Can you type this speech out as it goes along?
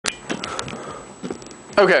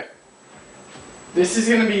Okay. This is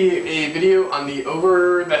going to be a video on the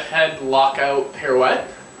over-the-head lockout pirouette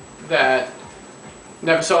that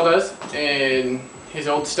Nevisol does in his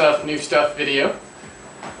old stuff, new stuff video.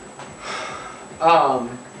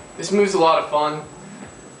 This move's a lot of fun.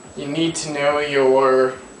 You need to know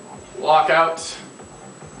your lockouts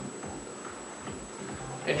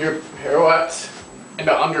and your pirouettes and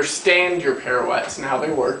to understand your pirouettes and how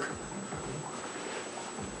they work.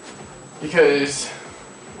 Because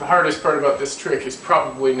the hardest part about this trick is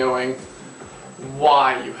probably knowing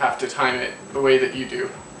why you have to time it the way that you do.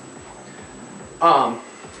 And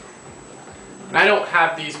I don't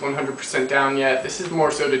have these 100% down yet. This is more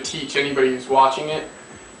so to teach anybody who's watching it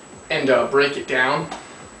and break it down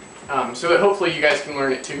so that hopefully you guys can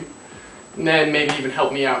learn it too. And then maybe even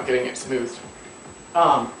help me out getting it smoothed.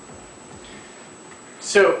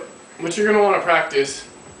 So what you're going to want to practice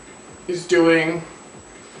is doing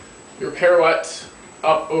your pirouettes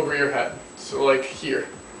up over your head, so like here.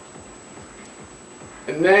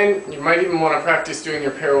 And then you might even want to practice doing your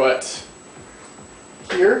pirouettes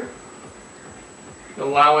here,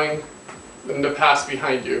 allowing them to pass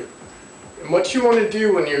behind you. And what you want to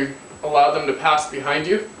do when you allow them to pass behind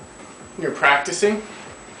you, when you're practicing,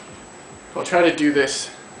 I'll try to do this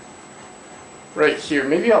right here.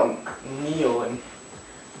 Maybe I'll kneel and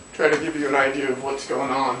try to give you an idea of what's going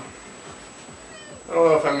on. I don't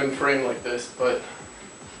know if I'm in frame like this, but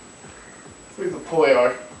leave the poi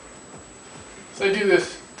are. So I do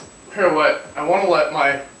this pirouette. I want to let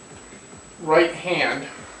my right hand,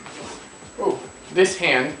 this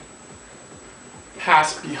hand,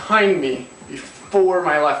 pass behind me before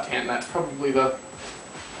my left hand. That's probably the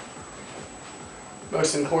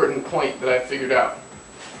most important point that I figured out.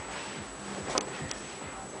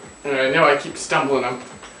 And I know I keep stumbling.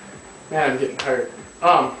 Man, I'm getting tired.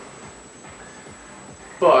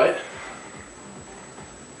 But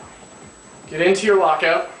get into your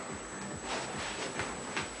lockout.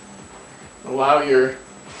 Allow your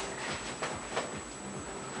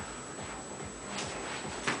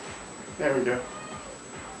there we go.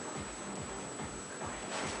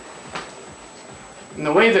 And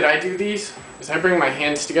the way that I do these is I bring my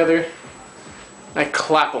hands together and I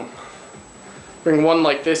clap them. Bring one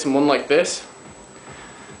like this and one like this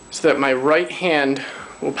so that my right hand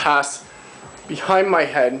will pass behind my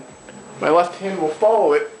head, my left hand will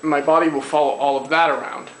follow it, and my body will follow all of that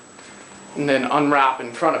around, and then unwrap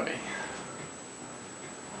in front of me.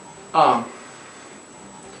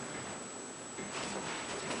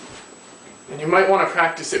 And you might want to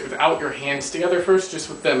practice it without your hands together first, just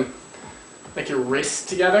with them, like your wrists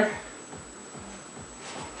together.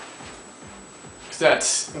 Because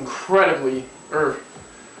that's incredibly,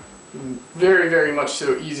 very, very much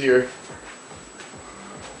so easier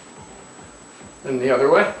than the other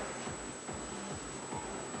way,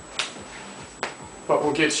 but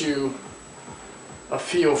will get you a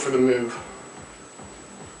feel for the move.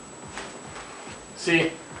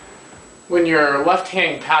 See, when your left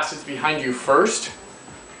hand passes behind you first,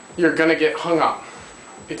 you're gonna get hung up.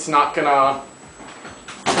 It's not gonna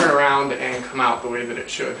turn around and come out the way that it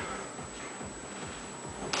should.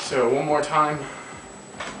 So one more time.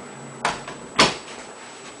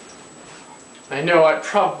 I know I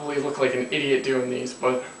probably look like an idiot doing these,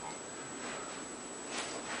 but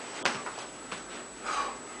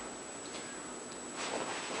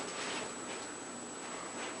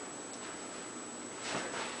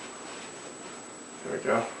there we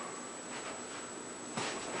go.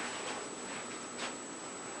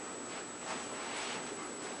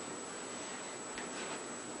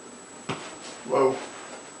 Whoa.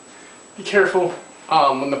 Be careful.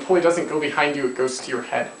 When the poi doesn't go behind you, it goes to your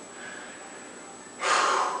head.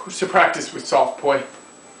 To practice with soft poi.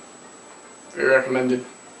 Very recommended.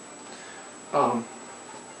 Man.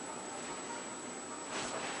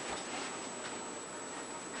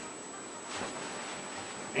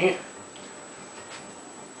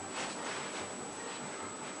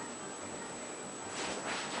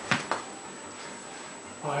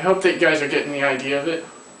 Well, I hope that you guys are getting the idea of it.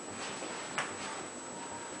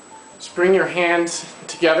 Just bring your hands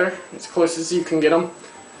together as close as you can get them.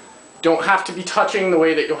 Don't have to be touching the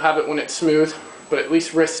way that you'll have it when it's smooth, but at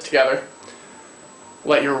least wrists together.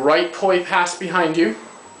 Let your right poi pass behind you.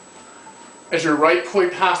 As your right poi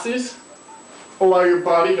passes, allow your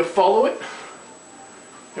body to follow it.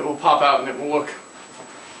 It will pop out and it will look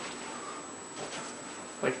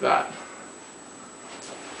like that.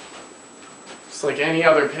 Just like any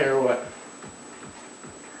other pirouette.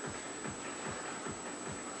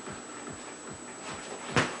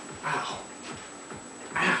 Ow.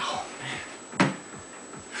 Ow, man.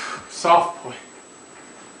 Soft poi.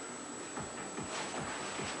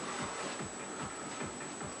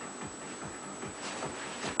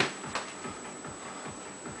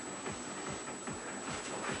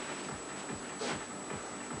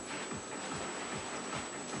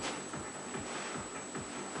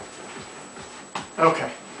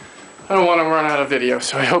 Okay. I don't want to run out of video,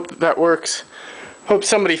 so I hope that works. Hope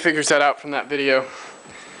somebody figures that out from that video.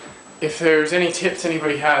 If there's any tips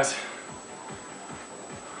anybody has,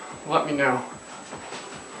 let me know.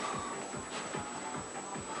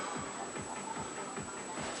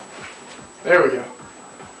 There we go.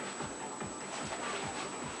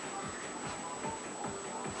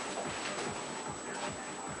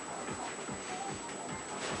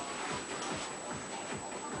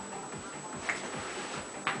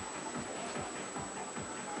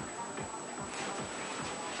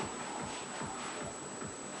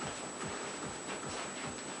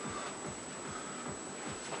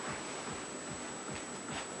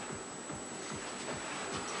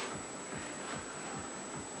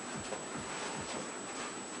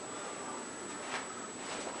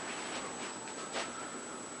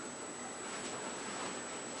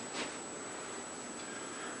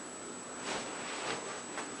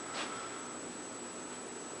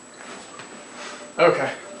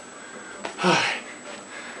 Okay. All right.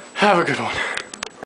 Have a good one.